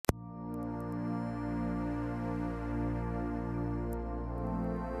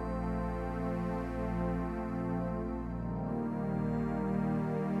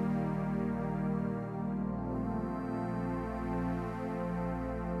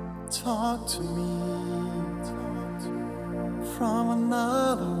Talk to me from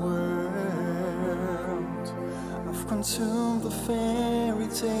another world. I've consumed the fairy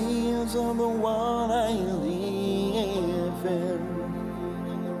tales of the one I live in.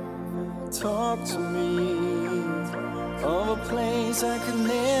 Talk to me of a place I could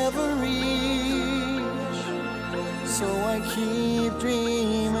never reach. So I keep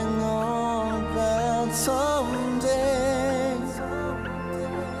dreaming on about someday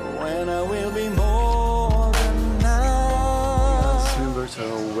when I will be more than now. Yes,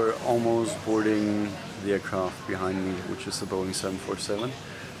 Umberto, we're almost boarding the aircraft behind me, which is the Boeing 747.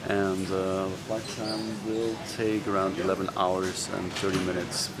 And the flight time will take around 11 hours and 30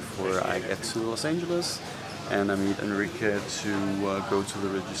 minutes before I get to Los Angeles. And I meet Enrique to go to the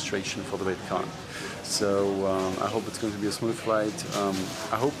registration for the Vidcon. So I hope it's going to be a smooth flight.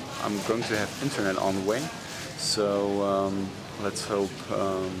 I hope I'm going to have internet on the way. So let's hope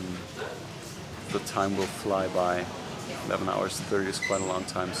the time will fly by. 11 hours 30 is quite a long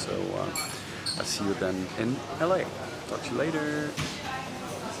time. So I'll see you then in LA. Talk to you later.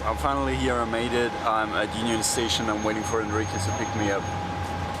 I'm finally here, I made it. I'm at Union Station, I'm waiting for Enrique to pick me up.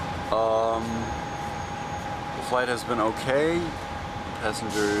 The flight has been okay.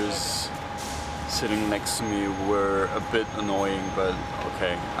 Passengers sitting next to me were a bit annoying, but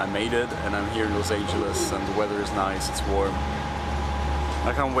okay, I made it and I'm here in Los Angeles and the weather is nice, it's warm.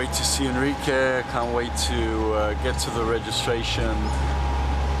 I can't wait to see Enrique, I can't wait to get to the registration.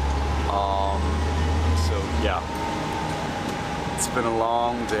 So yeah. It's been a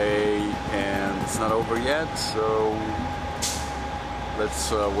long day and it's not over yet, so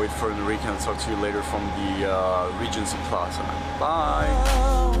let's wait for Enrique and I'll talk to you later from the Regency Plaza. Bye!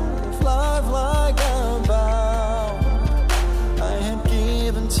 Fly like a bow I had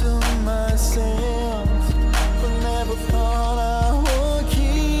given to myself, but never thought I would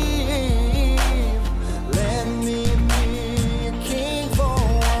keep. Let me be a king for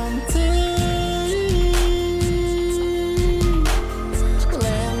one day.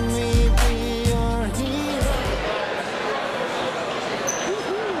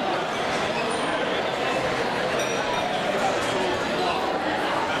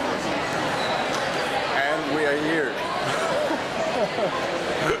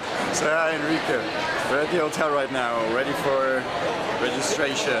 So hi Enrique, we're at the hotel right now, ready for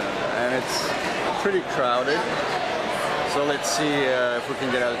registration, and it's pretty crowded, so let's see if we can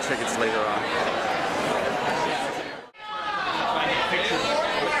get our tickets later on.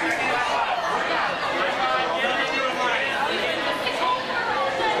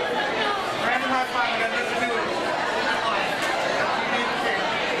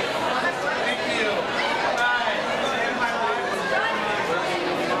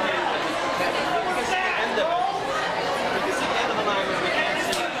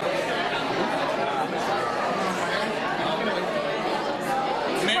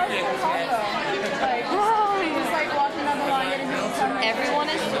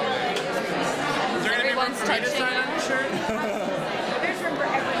 Everyone's touching. There's room for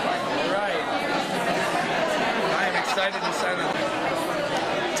everyone. Right. I am excited to sign up.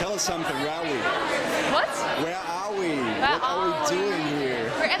 Tell us something, where are we? What? Where are we? What are we doing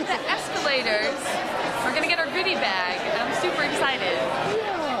here? We're at the escalators. We're gonna get our goodie bag. I'm super excited.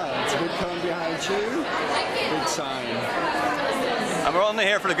 Yeah, it's Vidcon behind you. Big sign. And we're only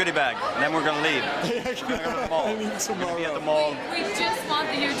here for the goodie bag, and then we're gonna leave. We're gonna go to the mall. I mean, tomorrow. Be at the mall. We just want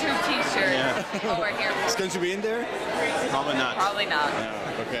the YouTube t-shirt while we're here. It's going to be in there? Probably not. Probably not.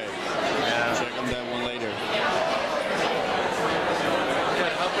 Yeah, okay. Yeah. Check on that one later.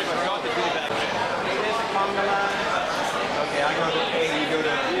 Okay, I go to A, you go to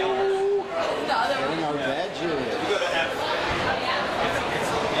The other one. Getting our badges. You go to F.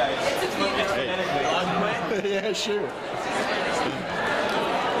 Yeah, sure.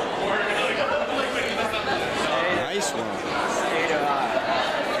 Nice one.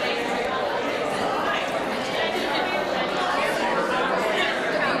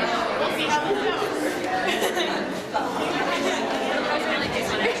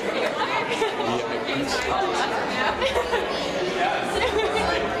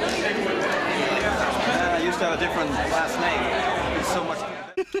 I used to have a different last name. It's so much.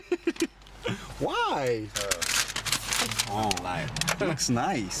 Why? Oh, it looks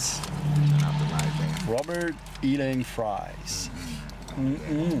nice. Robert eating fries.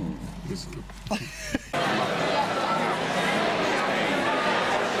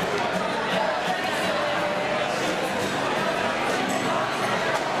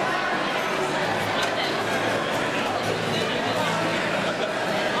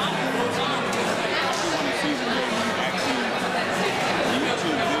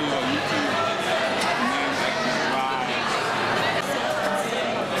 YouTube video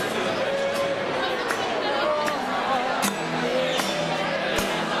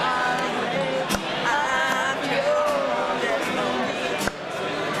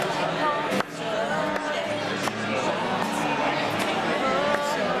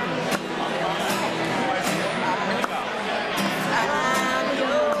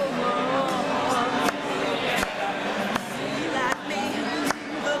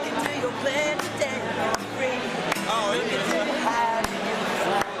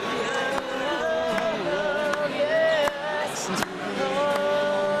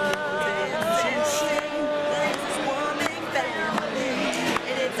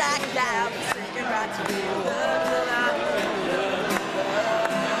that gap, singing right to you.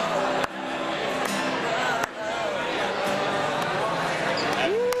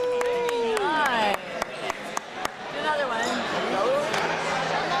 Another one.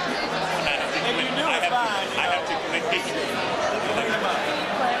 If you do, it's fine. I have to click it.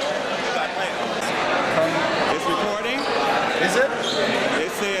 It's recording. Is it?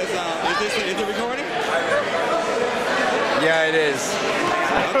 It says, is it recording? Yeah, it is.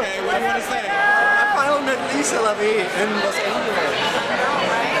 Okay, what do you want to say? I finally met Lavie in Los Angeles.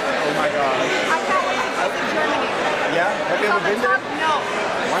 Oh my god. I can't wait to go to Germany. Yeah? Have you ever been there? No.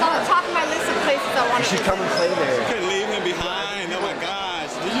 It's on the top of my list of places I want You to should visit. come and play there. Couldn't leave him behind. Oh my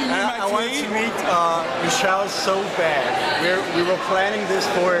gosh. Did you meet I my wanted to tweet? meet Michelle so bad. We were planning this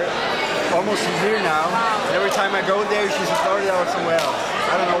for almost a year now. And every time I go there, she's in Florida or somewhere else.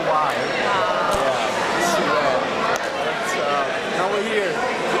 I don't know why. Yeah, it's too bad. But now we're here.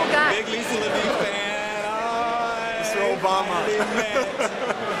 Big Lisa Lavie fan. Oh, Mr. Obama. we met.